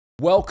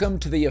Welcome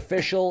to the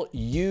official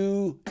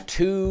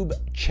YouTube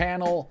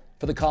channel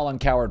for the Colin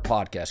Cowherd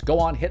podcast. Go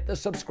on, hit the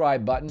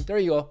subscribe button. There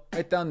you go,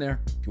 right down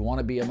there. If you want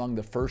to be among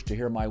the first to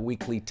hear my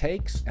weekly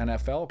takes,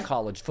 NFL,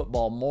 college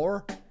football,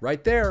 more,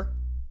 right there.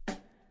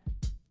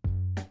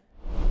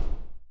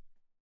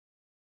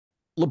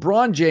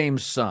 LeBron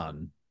James'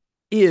 son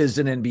is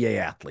an NBA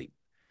athlete.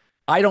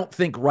 I don't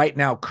think right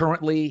now,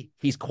 currently,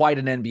 he's quite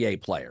an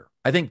NBA player.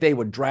 I think they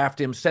would draft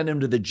him, send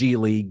him to the G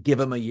League, give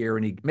him a year.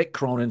 And Mick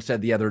Cronin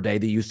said the other day,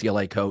 the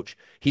UCLA coach,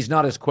 he's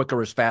not as quick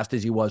or as fast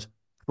as he was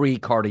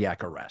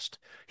pre-cardiac arrest.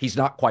 He's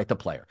not quite the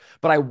player.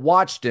 But I've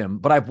watched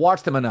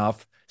him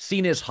enough,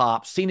 seen his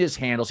hops, seen his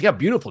handles. He got a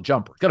beautiful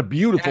jumper. Got a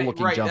beautiful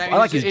looking jumper. I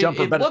like his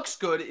jumper better. It looks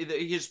good.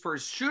 His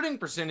shooting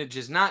percentage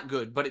is not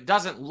good, but it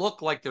doesn't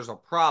look like there's a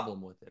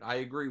problem with it. I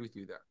agree with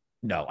you there.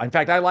 No, in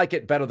fact, I like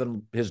it better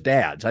than his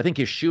dad's. I think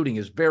his shooting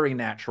is very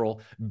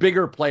natural.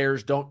 Bigger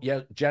players don't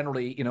yet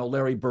generally,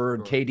 Larry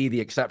Bird, sure. KD,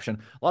 the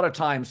exception. A lot of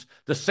times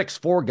the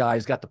 6'4"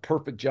 guy's got the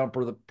perfect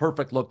jumper, the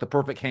perfect look, the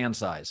perfect hand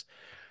size.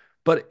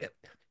 But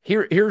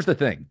here's the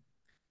thing,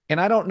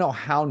 and I don't know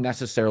how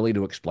necessarily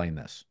to explain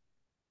this,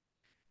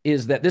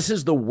 is that this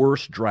is the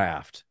worst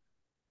draft,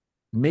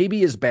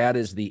 maybe as bad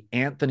as the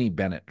Anthony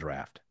Bennett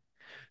draft.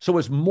 So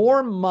as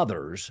more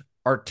mothers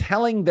are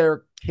telling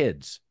their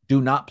kids, do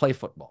not play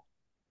football,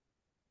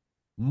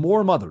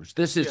 more mothers.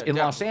 This is in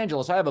Los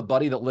Angeles. I have a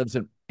buddy that lives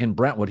in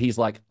Brentwood. He's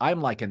like,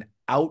 I'm like an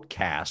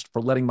outcast for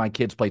letting my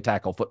kids play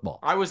tackle football.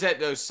 I was at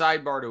the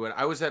sidebar to it.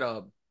 I was at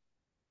a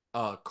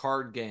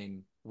card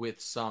game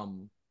with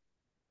some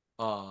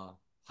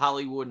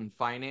Hollywood and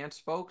finance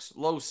folks.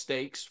 Low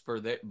stakes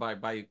for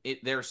by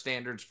their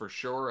standards for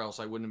sure, or else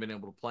I wouldn't have been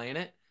able to play in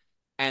it.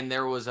 And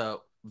there was a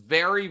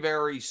very,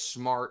 very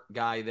smart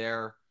guy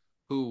there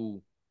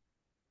who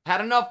had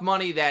enough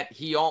money that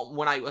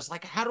when I was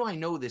like, how do I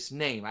know this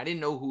name? I didn't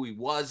know who he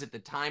was at the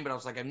time, but I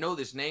was like, I know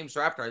this name.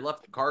 So after I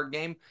left the card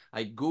game,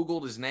 I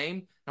Googled his name.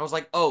 And I was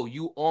like, oh,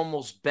 you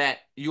almost bought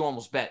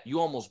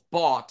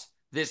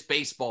this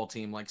baseball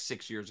team like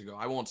 6 years ago.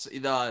 I won't say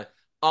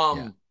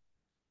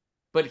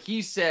but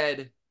he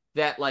said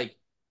that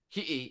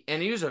he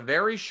was a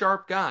very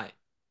sharp guy.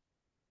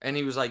 And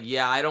he was like,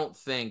 yeah, I don't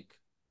think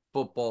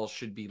football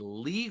should be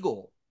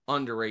legal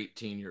under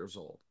 18 years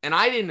old. And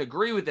I didn't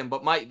agree with him,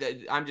 but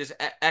I'm just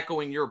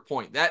echoing your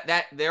point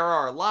that there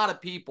are a lot of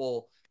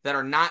people that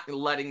are not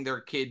letting their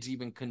kids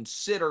even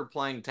consider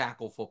playing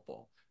tackle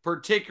football.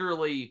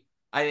 Particularly,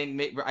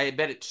 I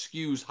bet it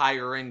skews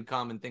higher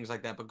income and things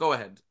like that. But go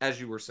ahead, as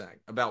you were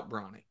saying about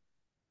Bronny.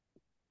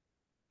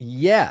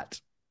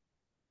 Yet,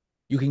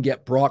 you can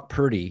get Brock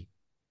Purdy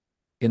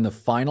in the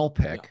final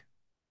pick.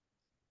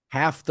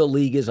 Yeah. Half the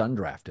league is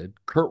undrafted.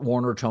 Kurt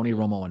Warner, Tony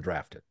Romo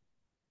undrafted.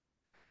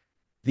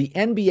 The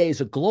NBA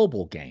is a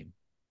global game,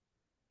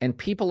 and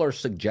people are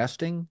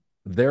suggesting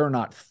there are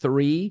not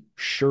 3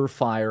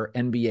 surefire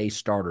NBA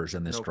starters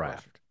in this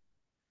draft. Question.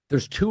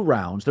 There's 2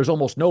 rounds. There's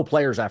almost no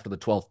players after the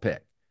 12th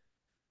pick.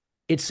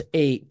 It's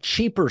a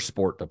cheaper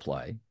sport to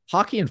play.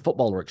 Hockey and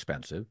football are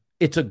expensive.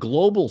 It's a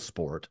global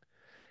sport.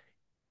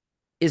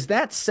 Is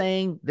that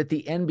saying that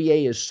the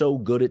NBA is so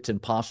good it's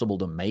impossible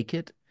to make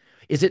it?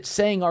 Is it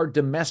saying our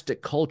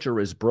domestic culture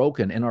is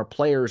broken and our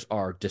players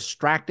are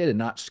distracted and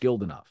not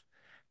skilled enough?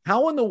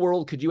 How in the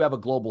world could you have a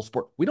global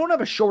sport? We don't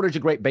have a shortage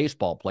of great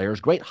baseball players,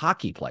 great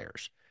hockey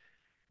players.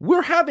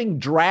 We're having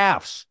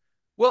drafts.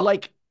 Well,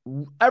 like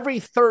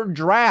every third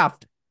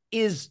draft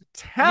is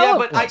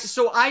talentless.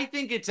 Yeah, but I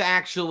think it's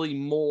actually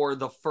more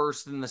the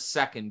first than the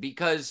second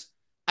because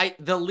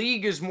the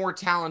league is more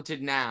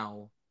talented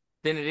now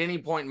than at any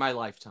point in my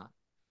lifetime.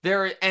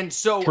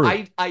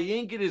 I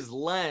think it is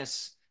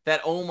less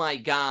that, oh my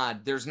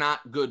God, there's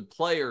not good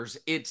players.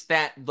 It's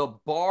that the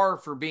bar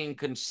for being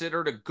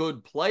considered a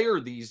good player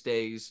these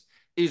days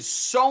is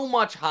so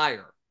much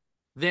higher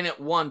than it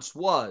once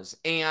was.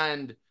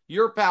 And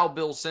your pal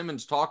Bill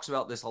Simmons talks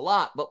about this a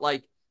lot, but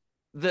like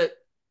the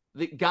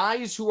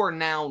guys who are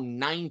now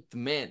 9th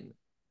men,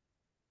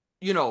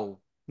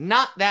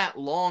 not that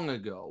long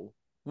ago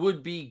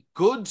would be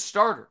good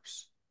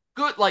starters.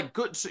 Good.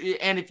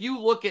 And if you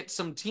look at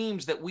some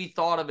teams that we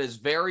thought of as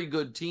very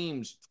good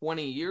teams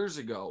 20 years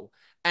ago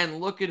and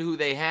look at who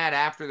they had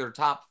after their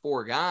top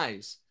 4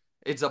 guys,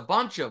 it's a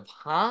bunch of,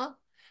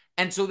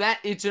 And so that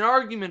it's an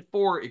argument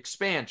for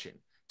expansion.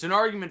 It's an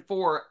argument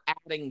for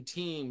adding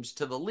teams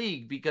to the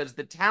league because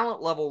the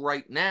talent level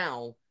right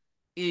now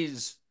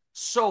is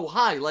so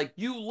high. Like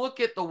you look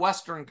at the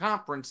Western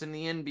Conference in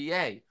the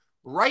NBA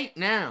right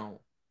now,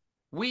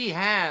 we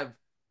have,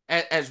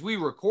 as we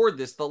record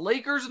this, the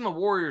Lakers and the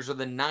Warriors are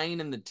the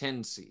 9 and the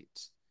 10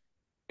 seeds.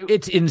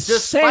 It's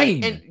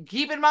insane. And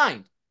keep in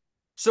mind,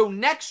 so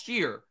next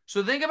year,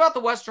 so think about the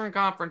Western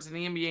Conference and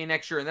the NBA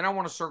next year, and then I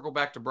want to circle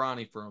back to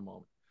Bronny for a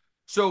moment.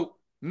 So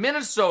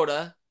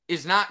Minnesota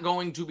is not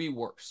going to be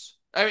worse.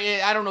 I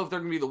mean, I don't know if they're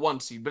going to be the 1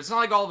 seed, but it's not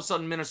like all of a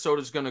sudden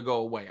Minnesota is going to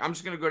go away. I'm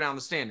just going to go down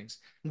the standings.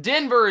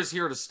 Denver is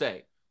here to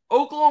stay.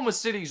 Oklahoma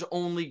City's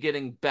only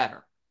getting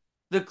better.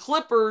 The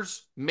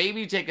Clippers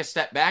maybe take a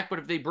step back, but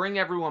if they bring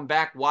everyone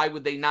back, why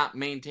would they not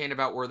maintain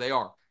about where they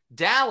are?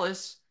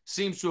 Dallas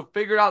seems to have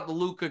figured out the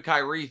Luka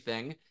Kyrie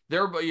thing.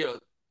 They're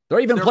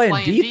even They're playing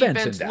playing defense in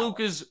defense. Dallas.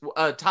 Luka's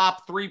a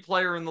top 3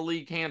 player in the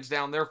league, hands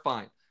down. They're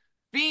fine.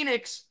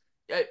 Phoenix,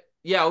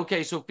 yeah,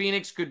 okay, so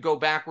Phoenix could go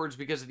backwards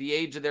because of the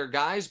age of their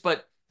guys,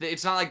 but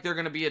it's not like they're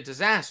going to be a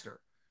disaster.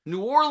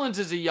 New Orleans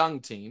is a young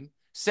team.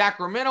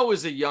 Sacramento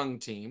is a young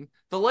team.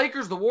 The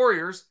Lakers, the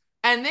Warriors,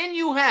 and then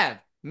you have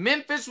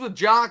Memphis with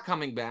Ja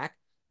coming back.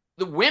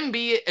 The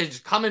Wemby is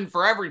coming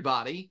for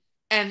everybody,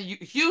 and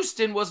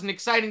Houston was an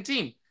exciting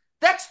team.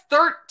 That's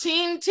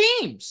 13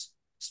 teams.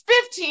 It's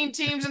 15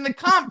 teams in the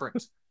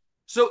conference.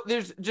 So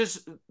there's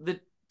just the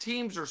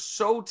teams are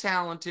so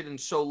talented and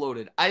so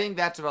loaded. I think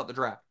that's about the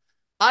draft.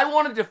 I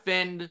want to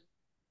defend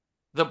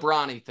the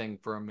Bronny thing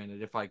for a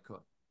minute, if I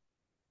could.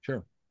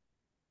 Sure.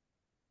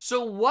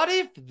 So what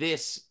if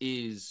this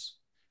is...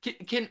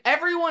 Can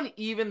everyone,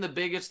 even the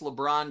biggest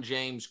LeBron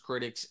James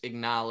critics,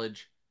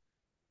 acknowledge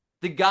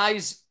the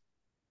guy's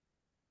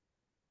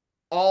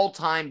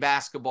all-time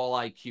basketball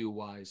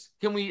IQ-wise?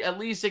 Can we at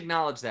least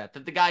acknowledge that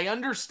the guy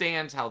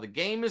understands how the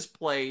game is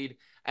played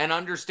and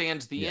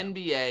understands the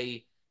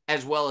NBA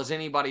as well as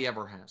anybody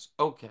ever has?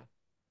 Okay.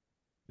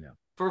 Yeah.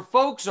 For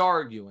folks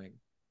arguing,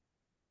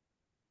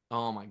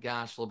 oh my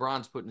gosh,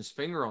 LeBron's putting his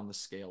finger on the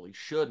scale. He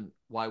shouldn't.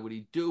 Why would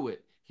he do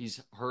it?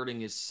 He's hurting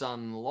his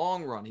son in the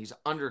long run. He's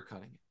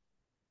undercutting it.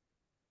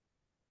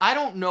 I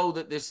don't know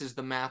that this is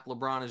the math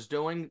LeBron is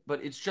doing,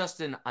 but it's just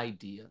an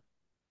idea.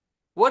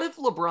 What if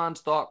LeBron's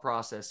thought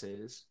process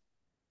is,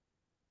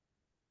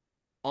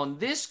 on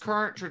this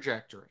current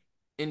trajectory,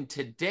 in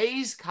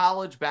today's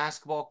college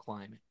basketball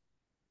climate,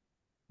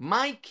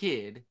 my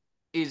kid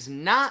is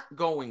not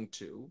going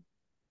to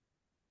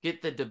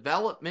get the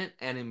development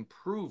and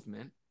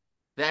improvement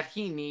that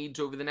he needs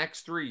over the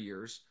next 3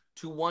 years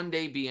to one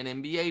day be an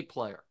NBA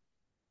player.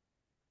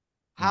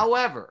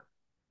 However,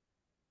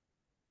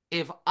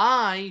 if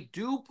I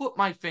do put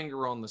my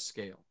finger on the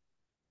scale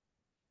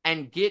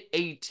and get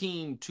a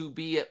team to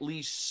be at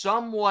least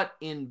somewhat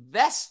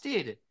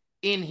invested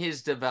in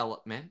his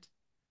development,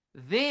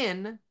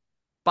 then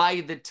by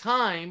the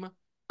time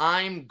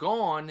I'm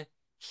gone,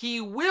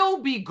 he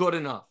will be good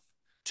enough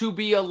to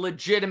be a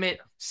legitimate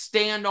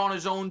stand on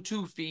his own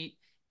 2 feet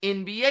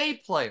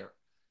NBA player.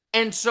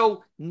 And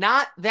so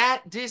not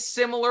that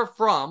dissimilar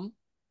from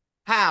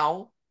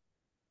how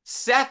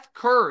Seth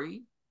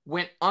Curry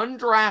went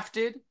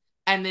undrafted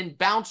and then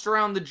bounced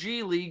around the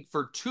G League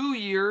for 2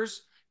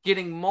 years,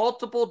 getting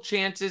multiple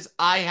chances,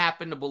 I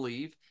happen to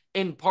believe,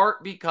 in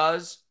part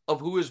because of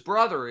who his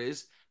brother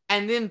is.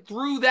 And then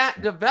through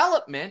that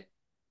development,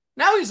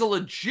 now he's a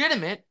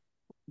legitimate,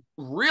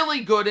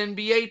 really good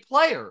NBA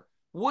player.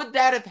 Would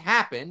that have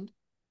happened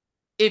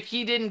if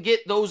he didn't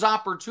get those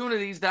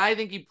opportunities that I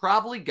think he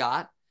probably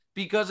got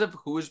because of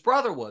who his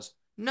brother was?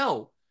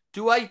 No.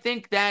 Do I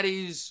think that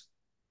is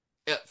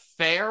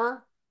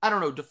fair? I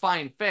don't know.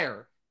 Define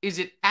fair. Is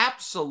it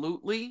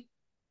absolutely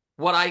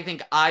what I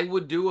think I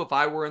would do if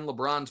I were in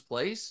LeBron's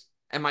place?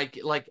 And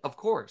of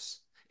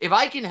course, if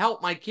I can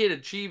help my kid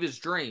achieve his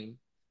dream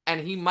and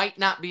he might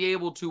not be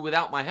able to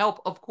without my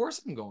help, of course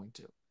I'm going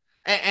to.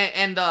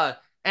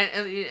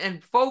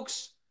 And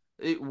folks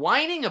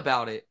whining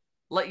about it,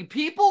 like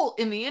people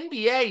in the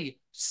NBA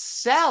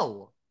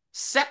sell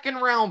second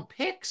round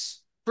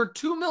picks for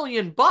 $2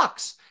 million.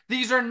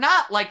 These are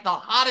not like the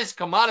hottest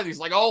commodities.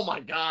 Like, oh my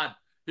God,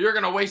 you're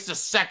going to waste a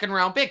second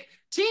round pick.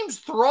 Teams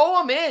throw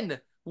them in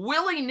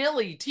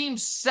willy-nilly.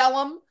 Teams sell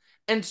them.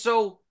 And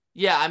so,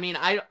 yeah, I mean,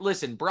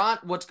 listen,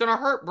 what's going to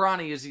hurt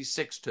Bronny is he's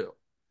 6'2".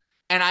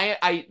 And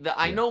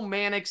I know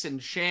Mannix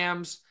and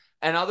Shams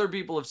and other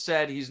people have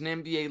said he's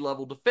an NBA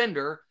level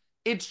defender.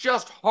 It's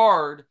just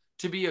hard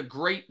to be a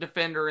great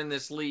defender in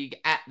this league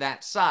at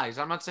that size.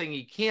 I'm not saying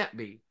he can't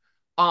be.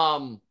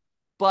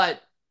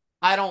 But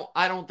I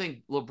don't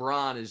think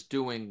LeBron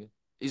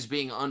is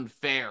being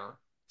unfair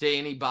to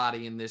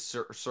anybody in this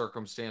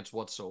circumstance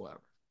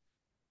whatsoever.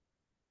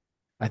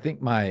 I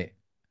think my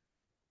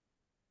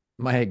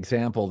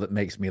example that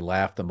makes me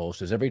laugh the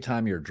most is every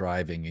time you're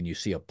driving and you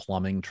see a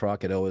plumbing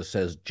truck, it always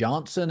says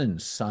Johnson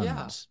and Sons.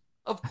 Yeah,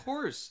 of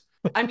course.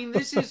 I mean,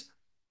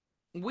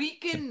 we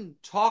can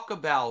talk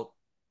about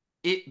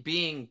it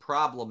being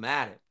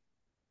problematic,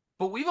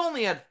 but we've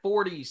only had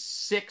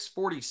 46,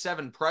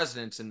 47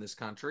 presidents in this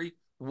country.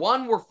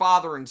 One were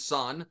father and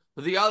son.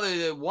 The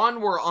other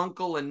one were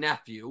uncle and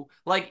nephew.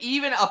 Like,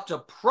 even up to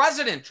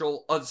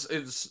presidential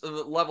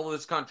level of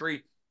this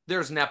country,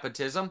 there's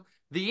nepotism.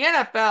 The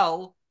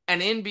NFL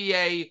and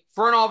NBA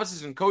front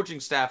offices and coaching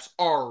staffs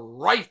are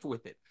rife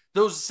with it.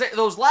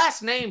 Those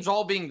last names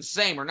all being the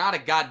same are not a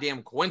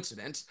goddamn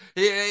coincidence.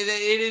 It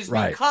is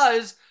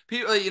because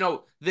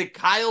people, the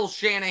Kyle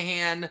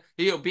Shanahan,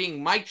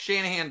 being Mike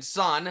Shanahan's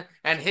son,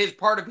 and his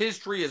part of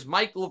history is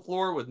Mike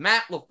LaFleur with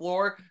Matt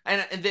LaFleur,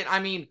 and then I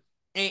mean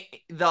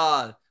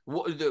the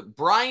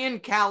Brian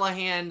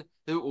Callahan.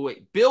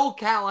 Bill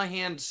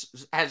Callahan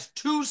has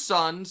 2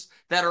 sons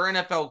that are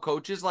NFL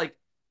coaches. Like,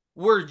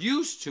 we're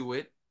used to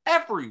it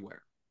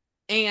everywhere,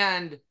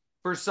 and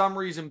for some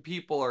reason,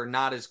 people are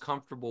not as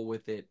comfortable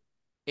with it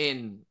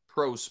in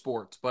pro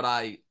sports, but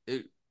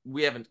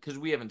we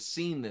haven't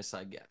seen this,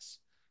 I guess,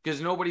 because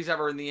nobody's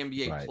ever in the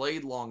NBA Right.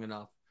 played long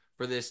enough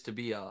for this to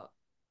be a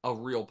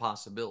real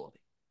possibility.